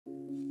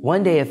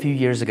One day a few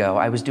years ago,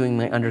 I was doing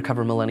my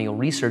Undercover Millennial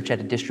research at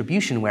a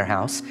distribution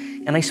warehouse,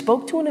 and I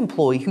spoke to an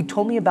employee who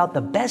told me about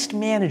the best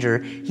manager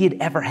he had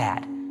ever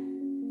had.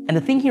 And the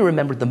thing he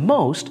remembered the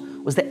most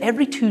was that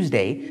every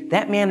Tuesday,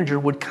 that manager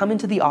would come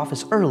into the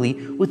office early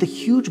with a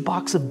huge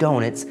box of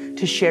donuts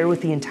to share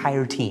with the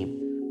entire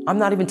team. I'm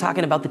not even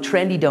talking about the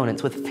trendy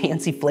donuts with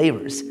fancy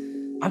flavors.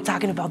 I'm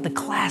talking about the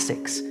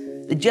classics,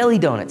 the jelly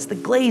donuts, the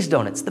glazed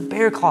donuts, the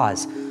bear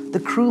claws,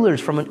 the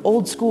crullers from an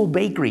old school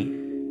bakery.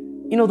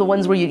 You know, the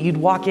ones where you'd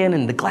walk in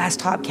and the glass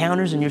top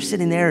counters and you're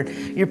sitting there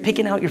and you're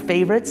picking out your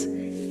favorites?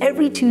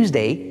 Every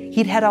Tuesday,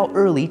 he'd head out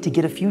early to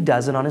get a few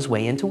dozen on his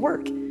way into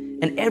work.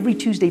 And every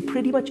Tuesday,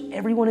 pretty much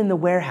everyone in the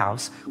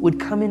warehouse would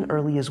come in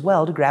early as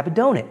well to grab a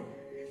donut.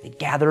 They'd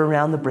gather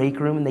around the break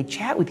room and they'd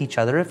chat with each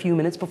other a few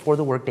minutes before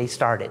the workday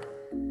started.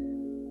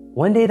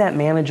 One day that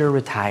manager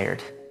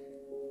retired,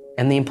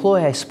 and the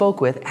employee I spoke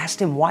with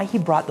asked him why he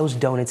brought those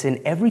donuts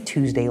in every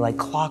Tuesday like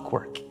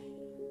clockwork.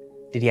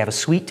 Did he have a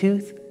sweet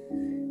tooth?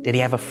 Did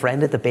he have a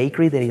friend at the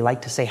bakery that he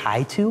liked to say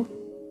hi to?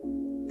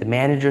 The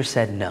manager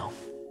said no.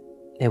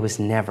 It was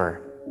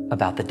never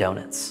about the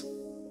donuts.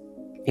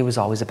 It was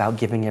always about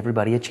giving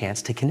everybody a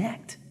chance to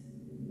connect,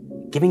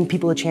 giving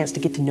people a chance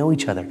to get to know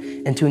each other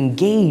and to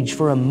engage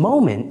for a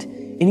moment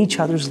in each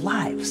other's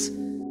lives.